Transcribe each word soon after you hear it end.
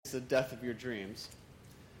the death of your dreams.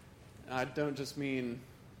 I don't just mean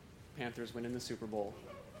Panthers winning the Super Bowl,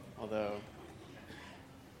 although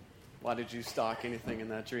why did you stock anything in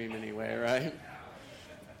that dream anyway, right?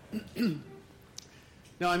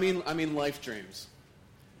 No, I mean life dreams.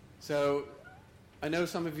 So I know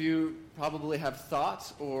some of you probably have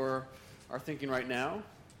thoughts or are thinking right now,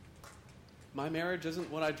 my marriage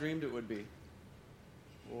isn't what I dreamed it would be.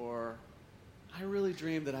 Or I really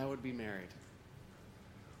dreamed that I would be married.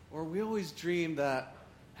 Or we always dreamed that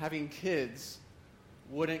having kids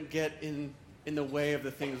wouldn't get in the way of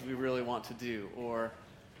the things we really want to do. Or,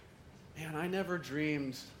 man, I never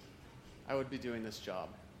dreamed I would be doing this job.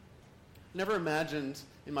 I never imagined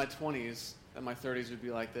in my 20s that my 30s would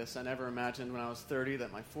be like this. I never imagined when I was 30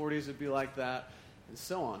 that my 40s would be like that, and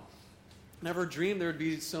so on. Never dreamed there would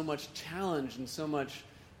be so much challenge and so much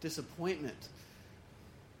disappointment.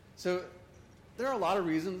 So there are a lot of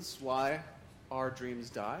reasons why our dreams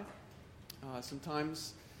die.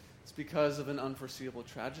 Sometimes it's because of an unforeseeable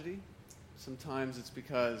tragedy. Sometimes it's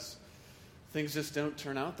because things just don't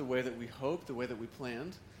turn out the way that we hoped, the way that we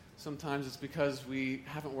planned. Sometimes it's because we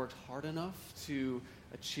haven't worked hard enough to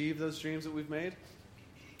achieve those dreams that we've made.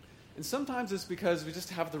 And sometimes it's because we just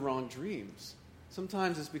have the wrong dreams.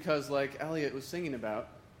 Sometimes it's because, like Elliot was singing about,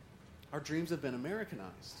 our dreams have been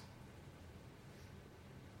Americanized.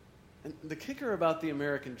 And the kicker about the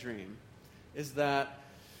American dream is that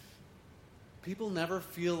people never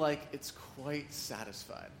feel like it's quite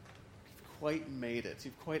satisfied. You've quite made it.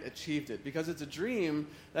 You've quite achieved it. Because it's a dream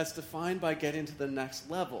that's defined by getting to the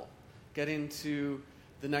next level, getting to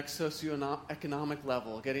the next socioeconomic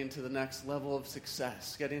level, getting to the next level of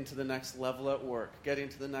success, getting to the next level at work, getting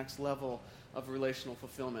to the next level of relational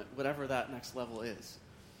fulfillment, whatever that next level is.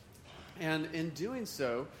 And in doing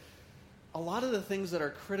so, a lot of the things that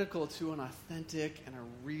are critical to an authentic and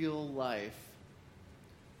a real life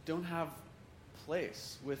don't have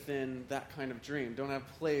place within that kind of dream, don't have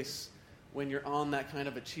place when you're on that kind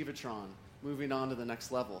of achievatron, moving on to the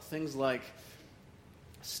next level. Things like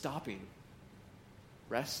stopping,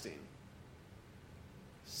 resting,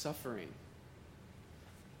 suffering,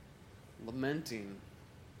 lamenting,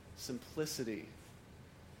 simplicity,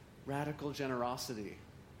 radical generosity,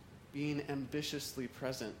 being ambitiously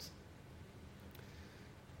present.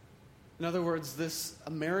 In other words, this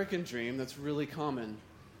American dream that's really common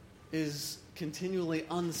is continually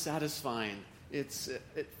unsatisfying.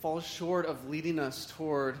 It falls short of leading us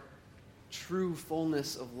toward true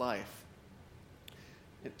fullness of life.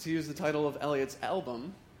 To use the title of Eliot's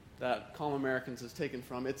album that Calm Americans has taken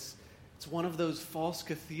from, it's one of those false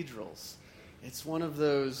cathedrals. It's one of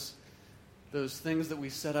those things that we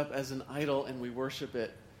set up as an idol and we worship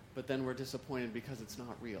it, but then we're disappointed because it's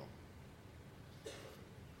not real.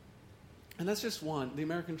 And that's just one. The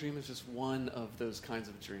American dream is just one of those kinds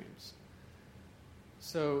of dreams.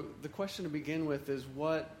 So the question to begin with is,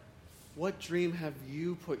 what dream have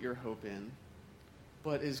you put your hope in,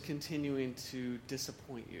 but is continuing to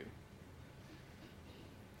disappoint you?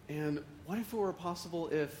 And what if it were possible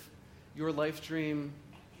if your life dream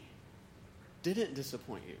didn't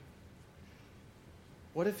disappoint you?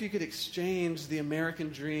 What if you could exchange the American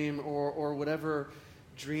dream or whatever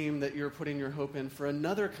dream that you're putting your hope in for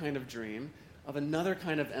another kind of dream, of another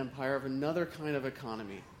kind of empire, of another kind of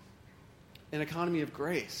economy? An economy of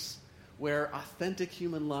grace, where authentic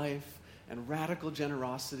human life and radical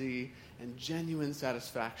generosity and genuine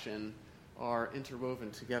satisfaction are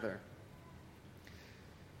interwoven together.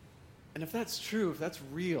 And if that's true, if that's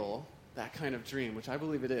real, that kind of dream, which I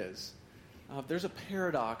believe it is, there's a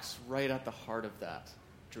paradox right at the heart of that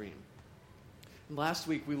dream. And last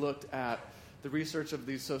week we looked at the research of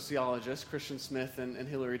these sociologists, Christian Smith and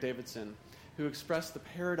Hilary Davidson, who expressed the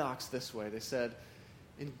paradox this way. They said,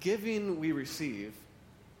 in giving we receive,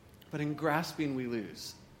 but in grasping we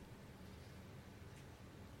lose.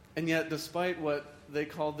 And yet, despite what they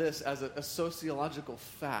call this as a sociological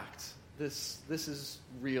fact, this is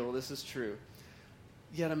real, this is true,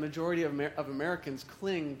 yet a majority of Americans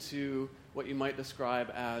cling to what you might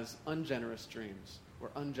describe as ungenerous dreams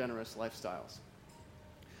or ungenerous lifestyles.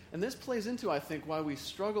 And this plays into, I think, why we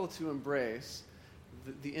struggle to embrace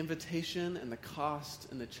the invitation and the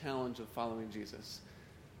cost and the challenge of following Jesus,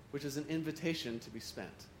 which is an invitation to be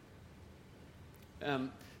spent.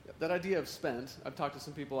 That idea of spent, I've talked to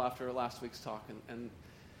some people after last week's talk and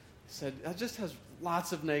said, that just has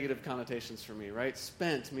lots of negative connotations for me, right?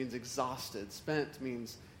 Spent means exhausted. Spent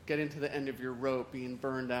means getting to the end of your rope, being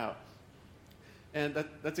burned out. And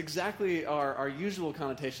that's exactly our usual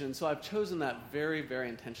connotation, so I've chosen that very, very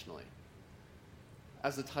intentionally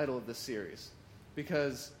as the title of this series.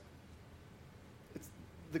 Because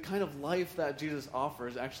the kind of life that Jesus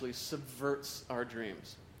offers actually subverts our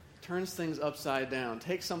dreams, turns things upside down,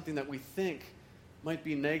 takes something that we think might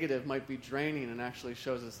be negative, might be draining, and actually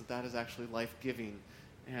shows us that that is actually life-giving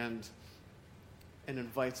and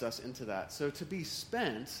invites us into that. So to be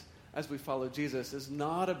spent as we follow Jesus is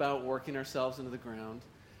not about working ourselves into the ground.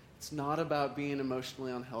 It's not about being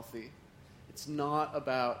emotionally unhealthy. It's not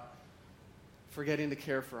about forgetting to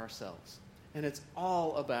care for ourselves. And it's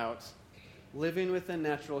all about living within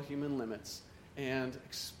natural human limits and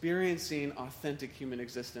experiencing authentic human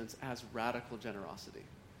existence as radical generosity.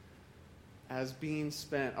 As being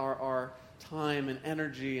spent, our time and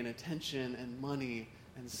energy and attention and money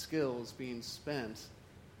and skills being spent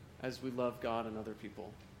as we love God and other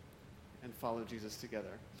people and follow Jesus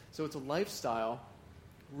together. So it's a lifestyle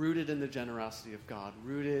rooted in the generosity of God,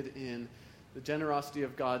 rooted in the generosity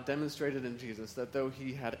of God demonstrated in Jesus, that though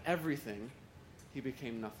he had everything, he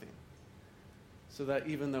became nothing. So that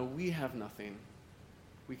even though we have nothing,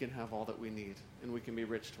 we can have all that we need, and we can be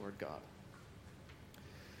rich toward God.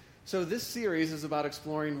 So this series is about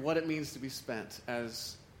exploring what it means to be spent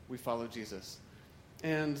as we follow Jesus.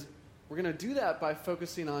 And we're going to do that by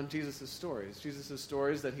focusing on Jesus'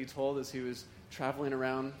 stories that he told as he was traveling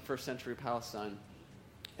around first century Palestine.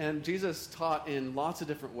 And Jesus taught in lots of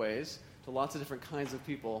different ways to lots of different kinds of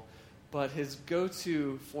people, but his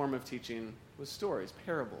go-to form of teaching was stories,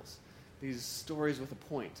 parables, these stories with a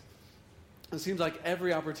point. It seems like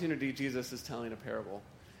every opportunity Jesus is telling a parable.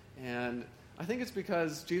 And I think it's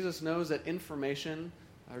because Jesus knows that information,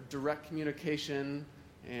 or direct communication,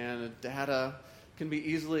 and data can be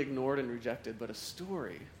easily ignored and rejected, but a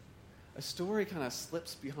story kind of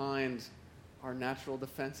slips behind our natural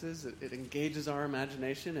defenses. It engages our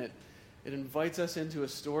imagination. It invites us into a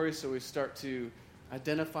story, so we start to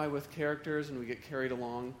identify with characters and we get carried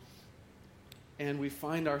along, and we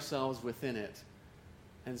find ourselves within it.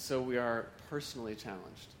 And so we are personally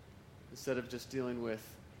challenged. Instead of just dealing with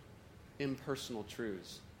impersonal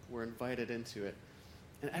truths, we're invited into it.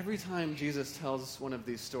 And every time Jesus tells one of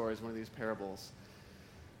these stories, one of these parables,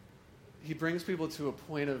 he brings people to a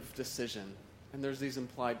point of decision. And there's these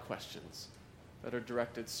implied questions that are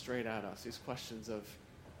directed straight at us. These questions of,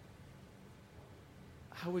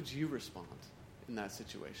 how would you respond in that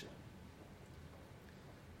situation?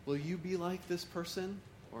 Will you be like this person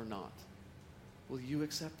or not? Will you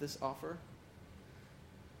accept this offer?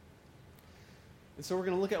 And so we're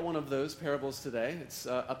going to look at one of those parables today. It's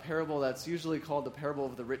a parable that's usually called the parable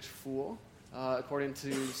of the rich fool, according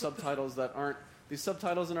to subtitles that aren't. These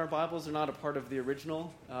subtitles in our Bibles are not a part of the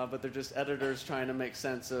original, but they're just editors trying to make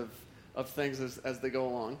sense of things as they go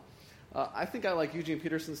along. I think I like Eugene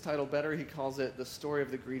Peterson's title better. He calls it The Story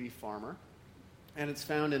of the Greedy Farmer. And it's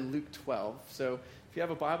found in Luke 12. So if you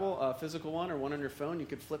have a Bible, a physical one or one on your phone, you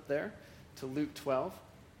could flip there to Luke 12.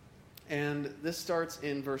 And this starts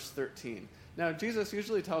in verse 13. Now, Jesus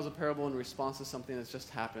usually tells a parable in response to something that's just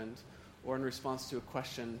happened or in response to a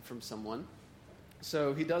question from someone.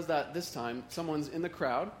 So he does that this time. Someone's in the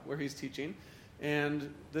crowd where he's teaching,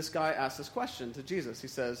 and this guy asks this question to Jesus. He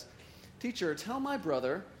says, "Teacher, tell my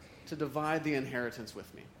brother to divide the inheritance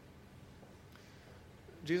with me."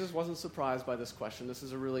 Jesus wasn't surprised by this question. This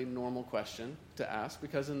is a really normal question to ask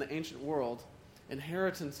because in the ancient world,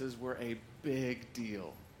 inheritances were a big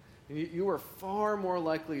deal. You were far more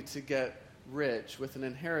likely to get rich with an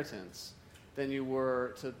inheritance than you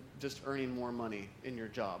were to just earning more money in your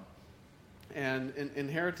job. And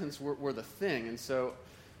inheritance were the thing. And so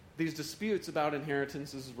these disputes about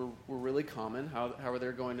inheritances were really common. How are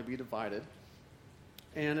they going to be divided?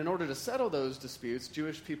 And in order to settle those disputes,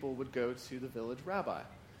 Jewish people would go to the village rabbi.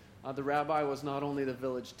 The rabbi was not only the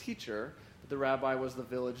village teacher, but the rabbi was the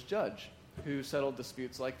village judge who settled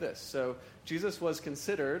disputes like this. So Jesus was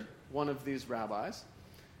considered one of these rabbis.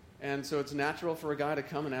 And so it's natural for a guy to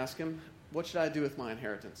come and ask him, what should I do with my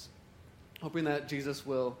inheritance? Hoping that Jesus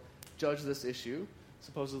will judge this issue.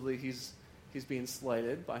 Supposedly he's being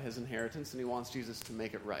slighted by his inheritance, and he wants Jesus to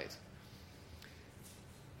make it right.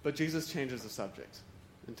 But Jesus changes the subject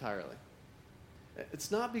entirely.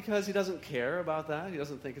 It's not because he doesn't care about that, he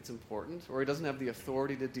doesn't think it's important, or he doesn't have the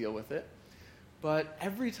authority to deal with it. But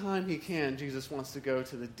every time he can, Jesus wants to go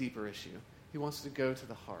to the deeper issue. He wants to go to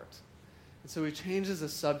the heart. And so he changes the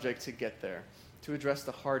subject to get there, to address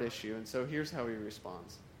the heart issue. And so here's how he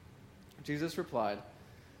responds. Jesus replied,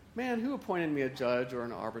 "Man, who appointed me a judge or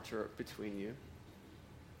an arbiter between you?"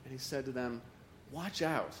 And he said to them, "Watch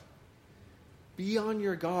out. Be on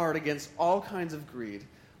your guard against all kinds of greed.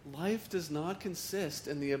 Life does not consist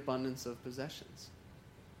in the abundance of possessions."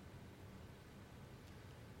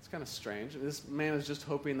 It's kind of strange. This man is just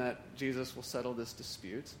hoping that Jesus will settle this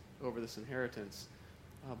dispute over this inheritance.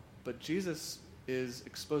 But Jesus is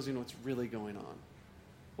exposing what's really going on,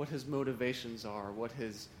 what his motivations are, what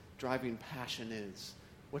his driving passion is,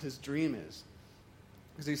 what his dream is.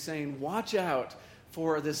 Because he's saying, watch out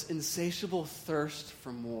for this insatiable thirst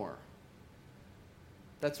for more.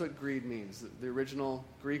 That's what greed means. The original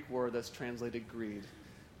Greek word that's translated greed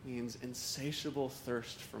means insatiable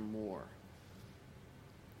thirst for more.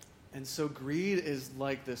 And so greed is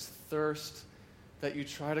like this thirst that you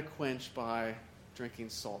try to quench by drinking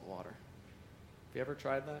salt water. Have you ever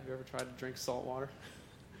tried that? Have you ever tried to drink salt water?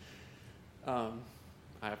 I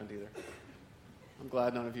haven't either. I'm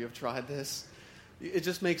glad none of you have tried this. It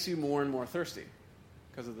just makes you more and more thirsty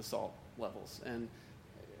because of the salt levels. And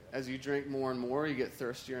as you drink more and more, you get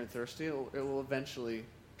thirstier and thirstier. It will eventually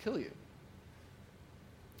kill you.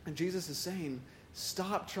 And Jesus is saying,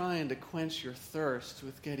 stop trying to quench your thirst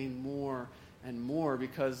with getting more and more,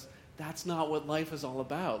 because that's not what life is all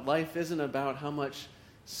about. Life isn't about how much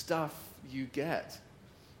stuff you get.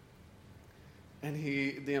 And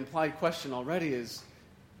the implied question already is,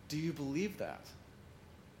 do you believe that?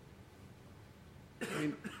 I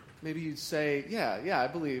mean, maybe you'd say, yeah, I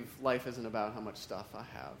believe life isn't about how much stuff I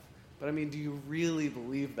have. But I mean, do you really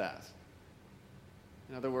believe that?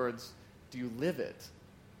 In other words, do you live it?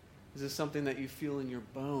 Is this something that you feel in your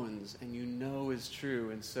bones and you know is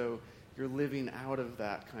true, and so you're living out of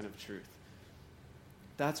that kind of truth?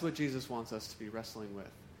 That's what Jesus wants us to be wrestling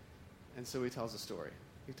with. And so he tells a story.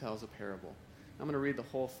 He tells a parable. I'm going to read the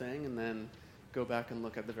whole thing and then go back and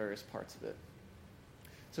look at the various parts of it.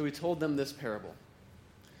 So he told them this parable.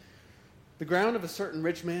 The ground of a certain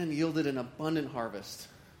rich man yielded an abundant harvest.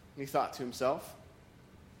 And he thought to himself,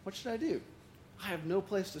 what should I do? I have no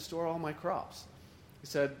place to store all my crops. He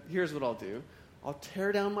said, here's what I'll do. I'll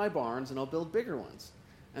tear down my barns and I'll build bigger ones.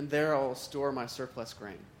 And there I'll store my surplus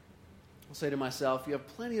grain. I'll say to myself, you have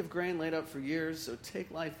plenty of grain laid up for years, so take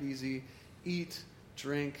life easy, eat,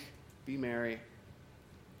 drink, be merry.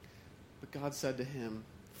 But God said to him,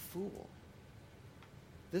 fool,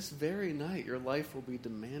 this very night your life will be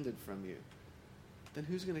demanded from you. Then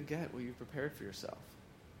who's going to get what you've prepared for yourself?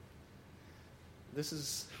 This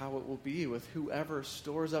is how it will be with whoever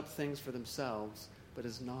stores up things for themselves, but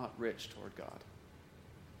is not rich toward God.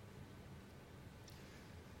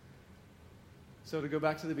 So to go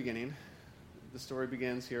back to the beginning, the story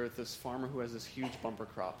begins here with this farmer who has this huge bumper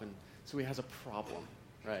crop, and so he has a problem,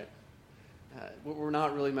 right? We're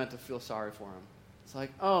not really meant to feel sorry for him. It's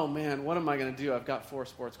like, oh man, what am I going to do? I've got 4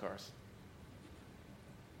 sports cars.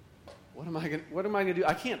 What am I going to do?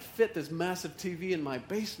 I can't fit this massive TV in my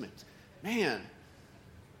basement. Man.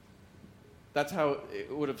 That's how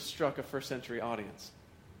it would have struck a first century audience.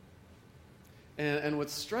 And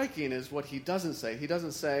what's striking is what he doesn't say. He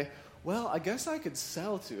doesn't say, well, I guess I could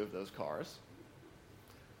sell 2 of those cars.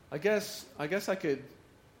 I guess I could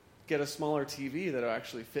get a smaller TV that will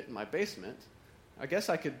actually fit in my basement. I guess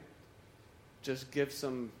I could just give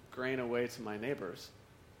some grain away to my neighbors.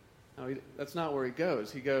 No, that's not where he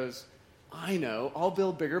goes. He goes, I know, I'll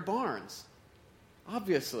build bigger barns.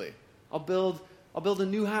 Obviously. I'll build a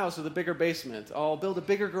new house with a bigger basement. I'll build a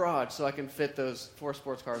bigger garage so I can fit those 4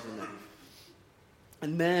 sports cars in there.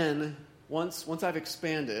 And then, once I've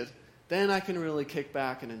expanded, then I can really kick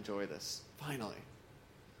back and enjoy this, finally.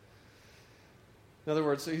 In other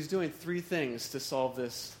words, so he's doing 3 things to solve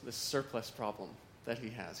this surplus problem that he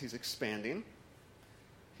has. He's expanding,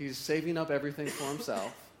 he's saving up everything for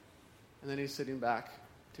himself, and then he's sitting back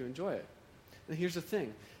to enjoy it. And here's the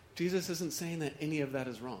thing. Jesus isn't saying that any of that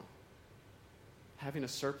is wrong. Having a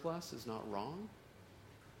surplus is not wrong.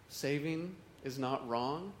 Saving is not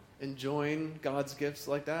wrong. Enjoying God's gifts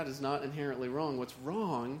like that is not inherently wrong. What's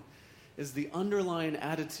wrong is the underlying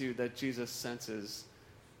attitude that Jesus senses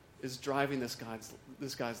is driving this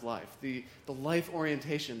guy's life. The life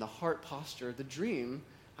orientation, the heart posture, the dream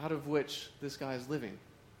out of which this guy is living.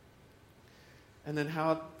 And then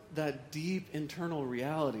how that deep internal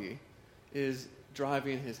reality is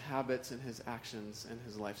driving his habits and his actions and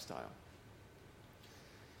his lifestyle.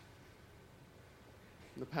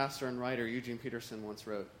 The pastor and writer Eugene Peterson once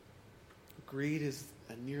wrote, greed is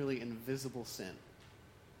a nearly invisible sin,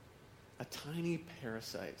 a tiny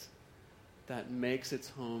parasite that makes its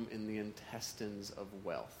home in the intestines of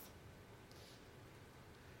wealth.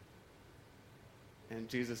 And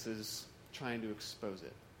Jesus is trying to expose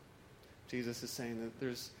it. Jesus is saying that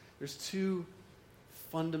there's 2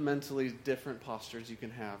 fundamentally different postures you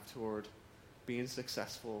can have toward being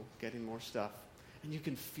successful, getting more stuff, and you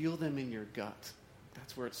can feel them in your gut.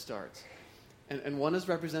 That's where it starts. And one is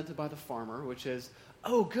represented by the farmer, which is,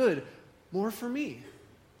 oh, good, more for me.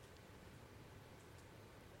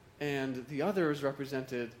 And the other is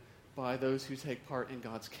represented by those who take part in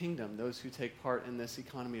God's kingdom, those who take part in this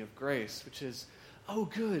economy of grace, which is, oh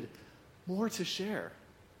good, more to share.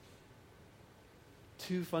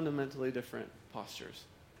 Two fundamentally different postures.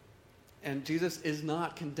 And Jesus is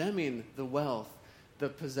not condemning the wealth, the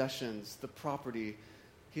possessions, the property.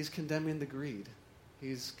 He's condemning the greed.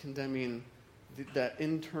 He's condemning that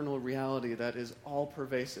internal reality that is all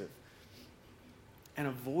pervasive. And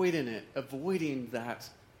avoiding that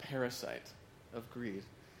parasite of greed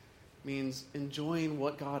means enjoying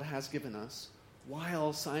what God has given us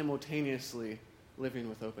while simultaneously living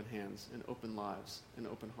with open hands and open lives and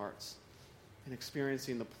open hearts and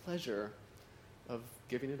experiencing the pleasure of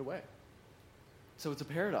giving it away. So it's a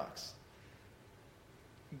paradox.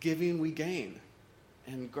 Giving we gain,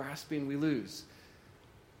 and grasping we lose.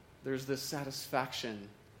 There's this satisfaction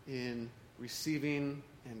in receiving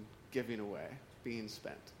and giving away, being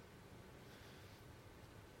spent.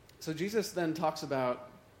 So Jesus then talks about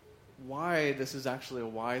why this is actually a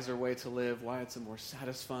wiser way to live, why it's a more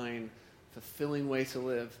satisfying, fulfilling way to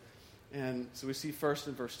live. And so we see first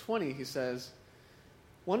in verse 20, he says,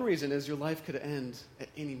 one reason is your life could end at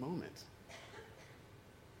any moment.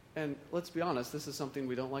 And let's be honest, this is something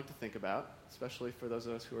we don't like to think about, especially for those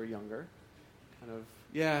of us who are younger. Kind of,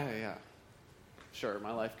 yeah, sure,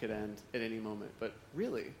 my life could end at any moment. But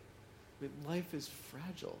really, life is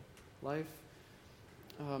fragile. Life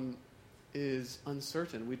is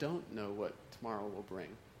uncertain. We don't know what tomorrow will bring.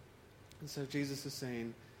 And so Jesus is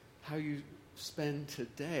saying, how you spend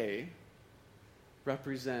today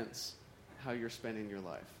represents how you're spending your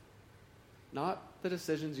life. Not the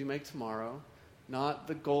decisions you make tomorrow, not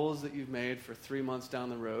the goals that you've made for 3 months down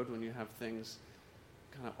the road when you have things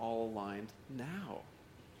kind of all aligned. Now,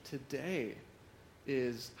 today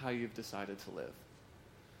is how you've decided to live.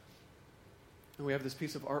 And we have this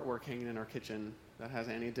piece of artwork hanging in our kitchen that has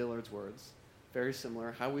Annie Dillard's words. Very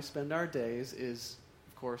similar. How we spend our days is,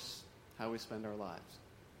 of course, how we spend our lives.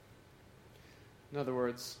 In other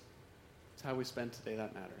words, it's how we spend today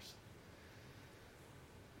that matters.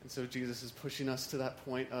 And so Jesus is pushing us to that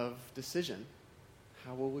point of decision.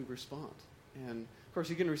 How will we respond? And, of course,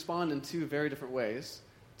 you can respond in two very different ways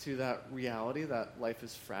to that reality that life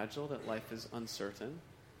is fragile, that life is uncertain.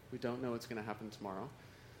 We don't know what's going to happen tomorrow.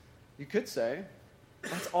 You could say,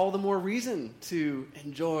 that's all the more reason to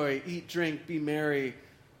enjoy, eat, drink, be merry,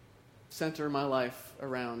 center my life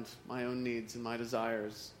around my own needs and my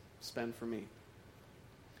desires, spend for me.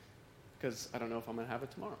 Because I don't know if I'm going to have it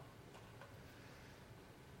tomorrow.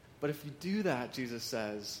 But if you do that, Jesus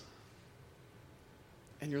says,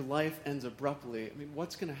 and your life ends abruptly,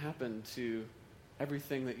 what's going to happen to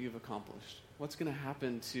everything that you've accomplished? What's going to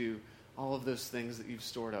happen to all of those things that you've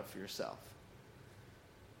stored up for yourself?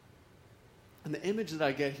 And the image that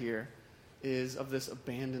I get here is of this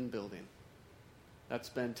abandoned building that's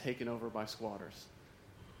been taken over by squatters.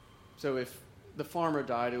 So if the farmer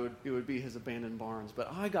died, it would be his abandoned barns.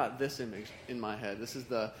 But I got this image in my head. This is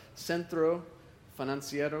the Centro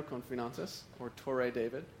Financiero con Finanzas, or Torre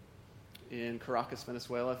David, in Caracas,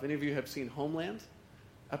 Venezuela. If any of you have seen Homeland,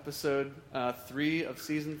 episode 3 of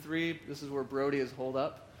season 3, this is where Brody is holed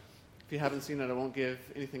up. If you haven't seen it, I won't give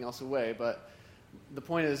anything else away, but the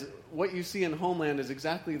point is, what you see in Homeland is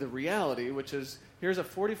exactly the reality, which is, here's a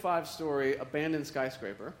 45-story abandoned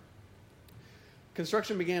skyscraper.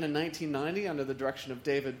 Construction began in 1990 under the direction of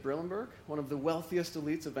David Brillenberg, one of the wealthiest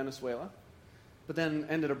elites of Venezuela, but then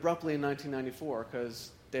ended abruptly in 1994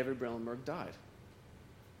 because David Brillenberg died.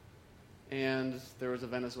 And there was a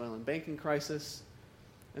Venezuelan banking crisis,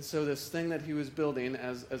 and so this thing that he was building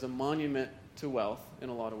as a monument to wealth, in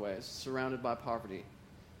a lot of ways, surrounded by poverty,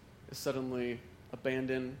 is suddenly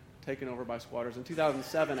abandoned, taken over by squatters. In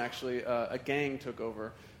 2007, actually, a gang took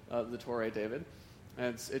over the Torre David.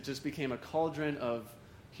 And it just became a cauldron of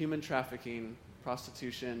human trafficking,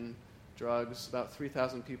 prostitution, drugs, about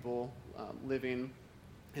 3,000 people living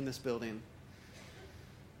in this building.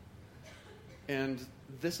 And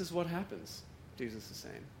this is what happens, Jesus is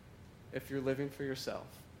saying. If you're living for yourself,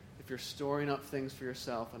 if you're storing up things for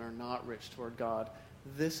yourself and are not rich toward God,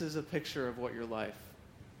 this is a picture of what your life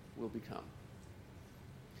will become.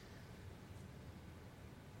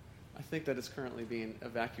 I think that it's currently being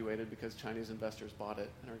evacuated because Chinese investors bought it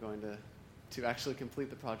and are going to actually complete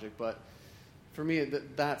the project. But for me,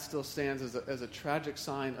 that still stands as a tragic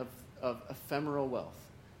sign of ephemeral wealth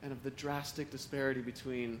and of the drastic disparity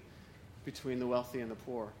between the wealthy and the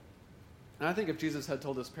poor. And I think if Jesus had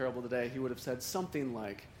told this parable today, he would have said something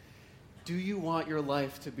like, do you want your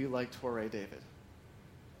life to be like Torre David?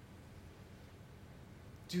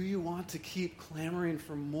 Do you want to keep clamoring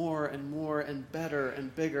for more and more and better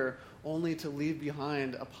and bigger, only to leave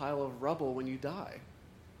behind a pile of rubble when you die?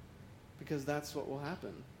 because that's what will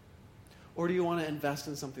happen? Or do you want to invest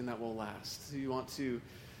in something that will last? Do you want to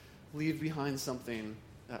leave behind something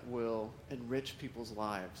that will enrich people's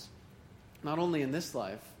lives? Not only in this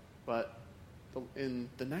life, but in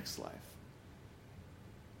the next life.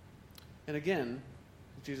 And again,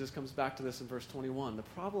 Jesus comes back to this in verse 21. The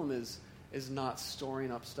problem is not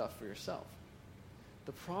storing up stuff for yourself.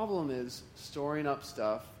 The problem is storing up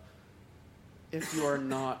stuff if you are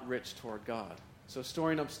not rich toward God. So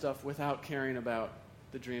storing up stuff without caring about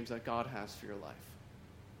the dreams that God has for your life.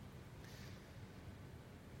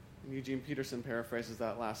 And Eugene Peterson paraphrases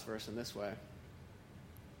that last verse in this way.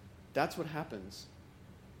 That's what happens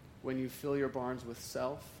when you fill your barns with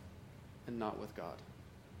self and not with God.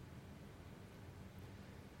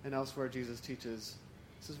 And elsewhere, Jesus teaches,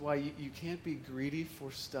 this is why you can't be greedy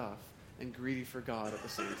for stuff and greedy for God at the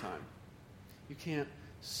same time. You can't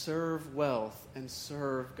serve wealth and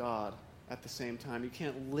serve God at the same time. You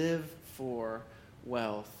can't live for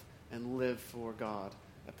wealth and live for God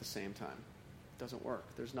at the same time. It doesn't work.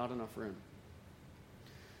 There's not enough room.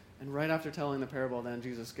 And right after telling the parable, then,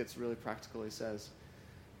 Jesus gets really practical. He says,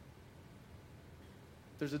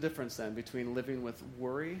 there's a difference then between living with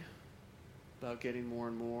worry about getting more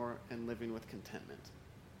and more and living with contentment.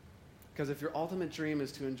 Because if your ultimate dream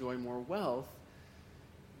is to enjoy more wealth,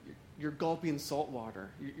 you're gulping salt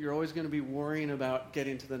water. You're always going to be worrying about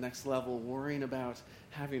getting to the next level, worrying about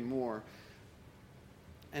having more.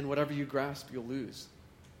 And whatever you grasp, you'll lose.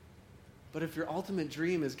 But if your ultimate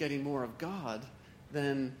dream is getting more of God,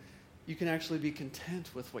 then you can actually be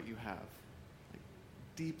content with what you have. Like,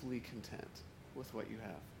 deeply content with what you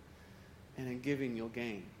have. And in giving, you'll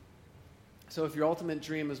gain. So if your ultimate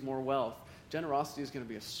dream is more wealth, generosity is going to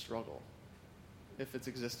be a struggle if it's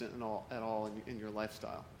existent at all in your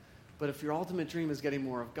lifestyle. But if your ultimate dream is getting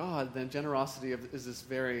more of God, then generosity is this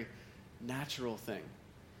very natural thing.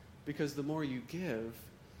 Because the more you give,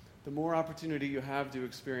 the more opportunity you have to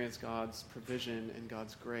experience God's provision and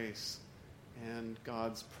God's grace and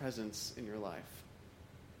God's presence in your life.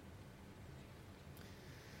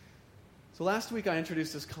 So last week I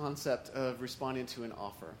introduced this concept of responding to an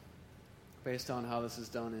offer based on how this is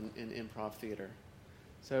done in improv theater.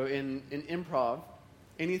 So in improv,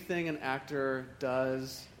 anything an actor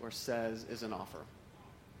does or says is an offer.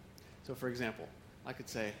 So for example, I could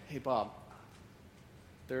say, hey Bob,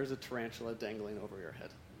 there's a tarantula dangling over your head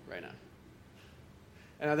right now.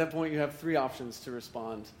 And at that point you have three options to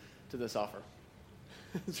respond to this offer.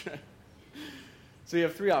 That's right. So you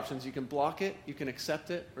have three options. You can block it, you can accept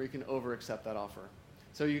it, or you can over-accept that offer.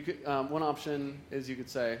 So you could, one option is you could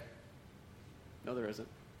say, no, there isn't.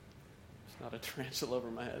 There's not a tarantula over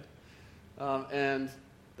my head. And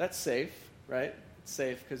that's safe, right? It's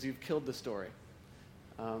safe because you've killed the story.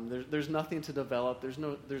 There's nothing to develop. There's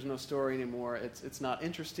no story anymore. It's not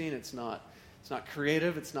interesting. It's not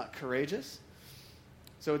creative. It's not courageous.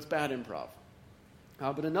 So it's bad improv.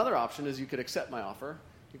 But another option is you could accept my offer.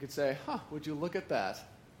 You could say, would you look at that?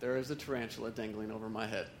 There is a tarantula dangling over my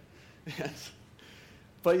head.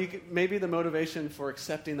 But maybe the motivation for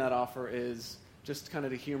accepting that offer is just kind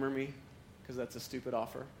of to humor me, because that's a stupid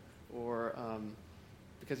offer, or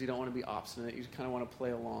because you don't want to be obstinate. You kind of want to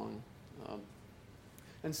play along.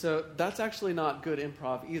 And so that's actually not good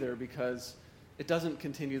improv either, because it doesn't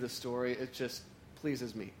continue the story. It just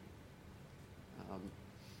pleases me.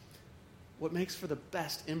 What makes for the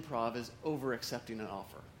best improv is over-accepting an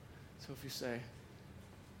offer. So if you say,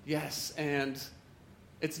 yes, and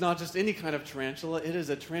it's not just any kind of tarantula, it is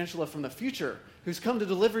a tarantula from the future who's come to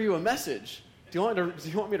deliver you a message. Do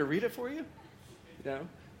you want me to read it for you? You know,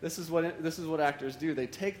 this is what actors do. They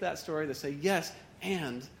take that story, they say, yes,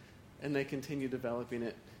 and they continue developing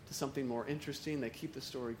it to something more interesting. They keep the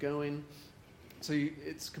story going. So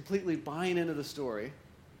it's completely buying into the story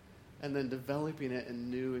and then developing it in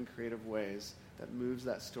new and creative ways that moves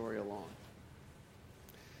that story along.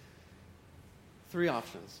 Three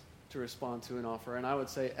options to respond to an offer. And I would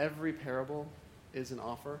say every parable is an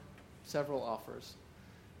offer, several offers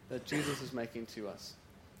that Jesus is making to us.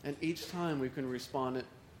 And each time we can respond it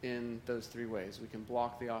in those three ways. We can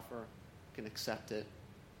block the offer, we can accept it,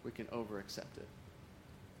 we can over-accept it.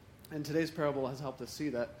 And today's parable has helped us see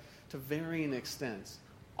that to varying extents,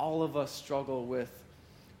 all of us struggle with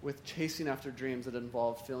chasing after dreams that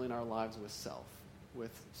involve filling our lives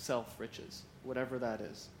with self-riches, whatever that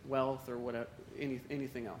is, wealth or whatever,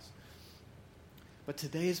 anything else. But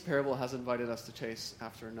today's parable has invited us to chase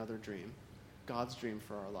after another dream, God's dream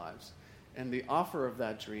for our lives. And the offer of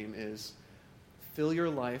that dream is fill your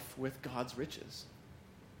life with God's riches.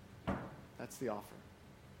 That's the offer.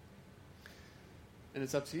 And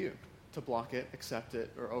it's up to you to block it, accept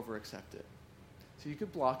it, or over-accept it. So you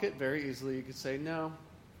could block it very easily. You could say, no,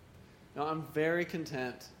 I'm very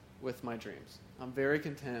content with my dreams. I'm very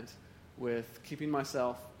content with keeping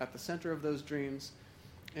myself at the center of those dreams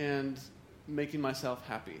and making myself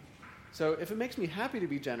happy. So if it makes me happy to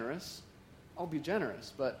be generous, I'll be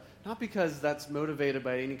generous, but not because that's motivated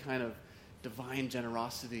by any kind of divine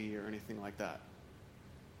generosity or anything like that.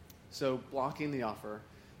 So blocking the offer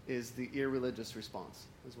is the irreligious response,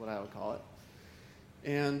 is what I would call it.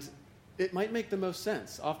 And it might make the most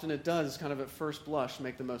sense. Often it does, kind of at first blush,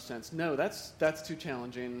 make the most sense. No, that's too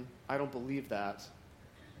challenging. I don't believe that.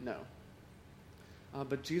 No.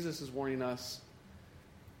 But Jesus is warning us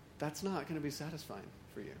that's not going to be satisfying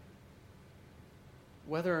for you.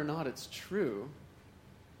 Whether or not it's true,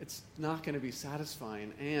 it's not going to be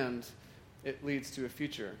satisfying, and it leads to a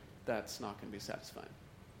future that's not going to be satisfying.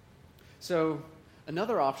 So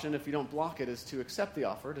another option, if you don't block it, is to accept the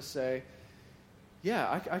offer, to say,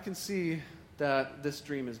 yeah, I can see that this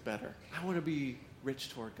dream is better. I want to be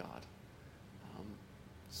rich toward God.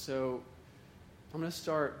 So I'm going to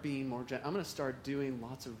start being more I'm going to start doing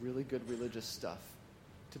lots of really good religious stuff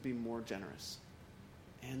to be more generous.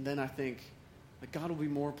 And then I think that God will be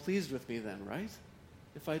more pleased with me then, right?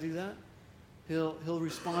 If I do that, He'll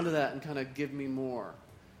respond to that and kind of give me more.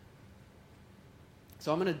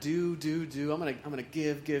 So I'm going to do. I'm going to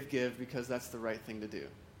give because that's the right thing to do.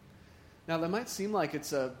 Now, that might seem like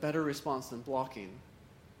it's a better response than blocking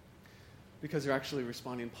because you're actually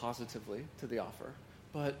responding positively to the offer.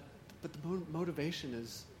 But the motivation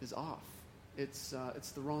is off. It's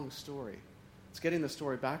the wrong story. It's getting the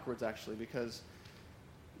story backwards, actually, because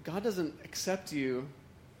God doesn't accept you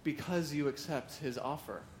because you accept His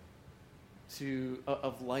offer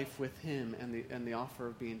of life with Him and the offer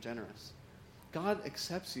of being generous. God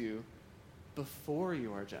accepts you before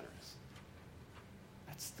you are generous.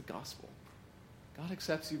 That's the gospel. God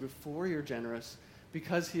accepts you before you're generous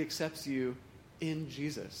because He accepts you in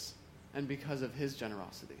Jesus and because of His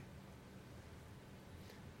generosity.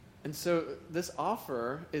 And so this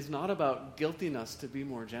offer is not about guilting us to be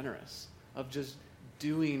more generous, of just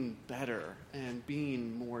doing better and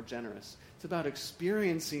being more generous. It's about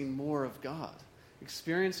experiencing more of God,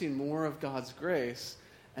 experiencing more of God's grace,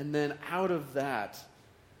 and then out of that,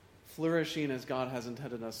 flourishing as God has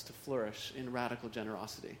intended us to flourish in radical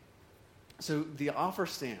generosity. So the offer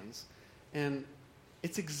stands, and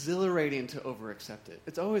it's exhilarating to over-accept it.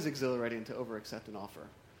 It's always exhilarating to over-accept an offer.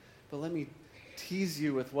 But let me tease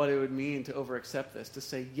you with what it would mean to over-accept this, to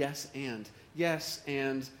say yes, and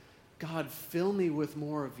God, fill me with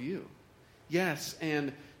more of you. Yes,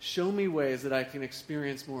 and show me ways that I can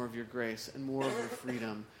experience more of your grace and more of your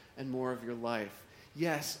freedom and more of your life.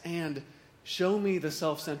 Yes, and show me the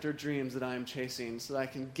self-centered dreams that I am chasing so that I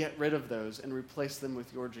can get rid of those and replace them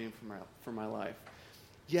with your dream for my life.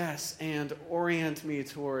 Yes, and orient me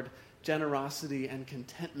toward generosity and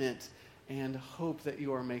contentment and hope that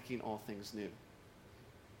you are making all things new.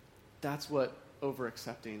 That's what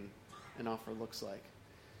over-accepting an offer looks like.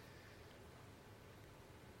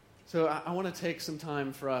 So I want to take some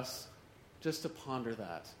time for us just to ponder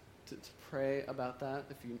that, to pray about that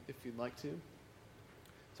if you'd like to.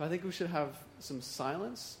 So I think we should have some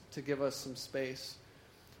silence to give us some space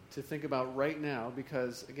to think about right now,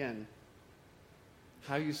 because, again,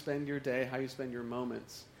 how you spend your day, how you spend your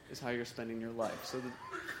moments is how you're spending your life. So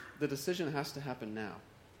the decision has to happen now.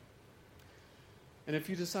 And if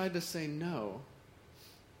you decide to say no,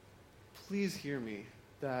 please hear me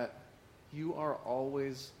that you are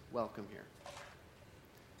always welcome here.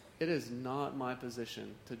 It is not my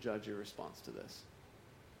position to judge your response to this.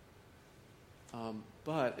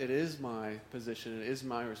 But it is my position, it is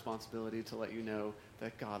my responsibility to let you know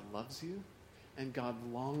that God loves you and God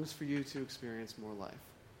longs for you to experience more life.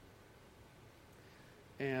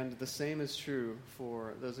 And the same is true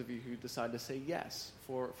for those of you who decide to say yes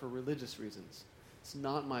for religious reasons. It's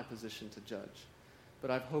not my position to judge. But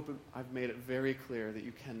I've made it very clear that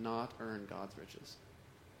you cannot earn God's riches.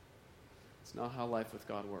 It's not how life with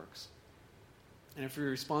God works. And if your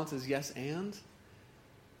response is yes and,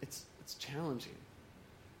 it's challenging.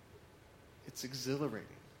 It's exhilarating.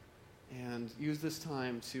 And use this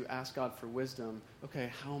time to ask God for wisdom.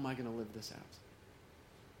 Okay, how am I going to live this out?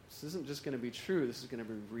 This isn't just going to be true. This is going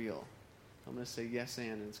to be real. I'm going to say yes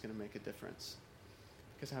and it's going to make a difference.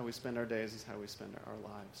 Because how we spend our days is how we spend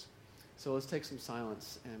our lives. So let's take some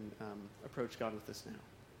silence and approach God with this now.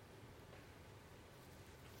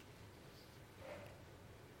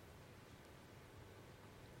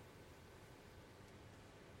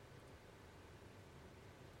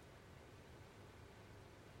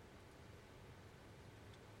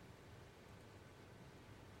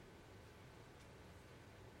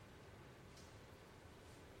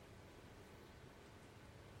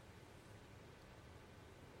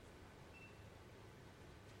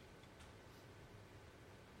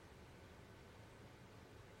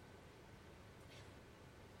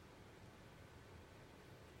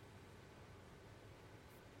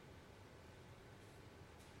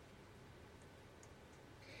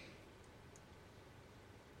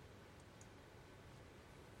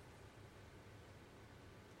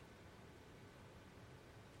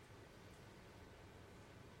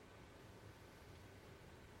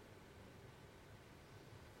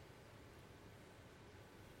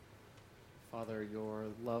 Father, your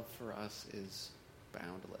love for us is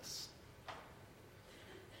boundless.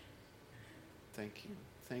 Thank you.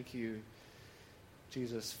 Thank you,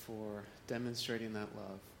 Jesus, for demonstrating that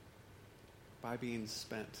love by being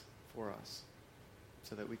spent for us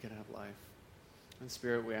so that we could have life. And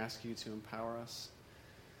Spirit, we ask you to empower us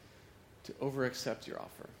to over-accept your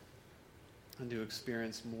offer and to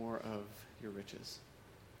experience more of your riches.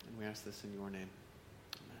 And we ask this in your name.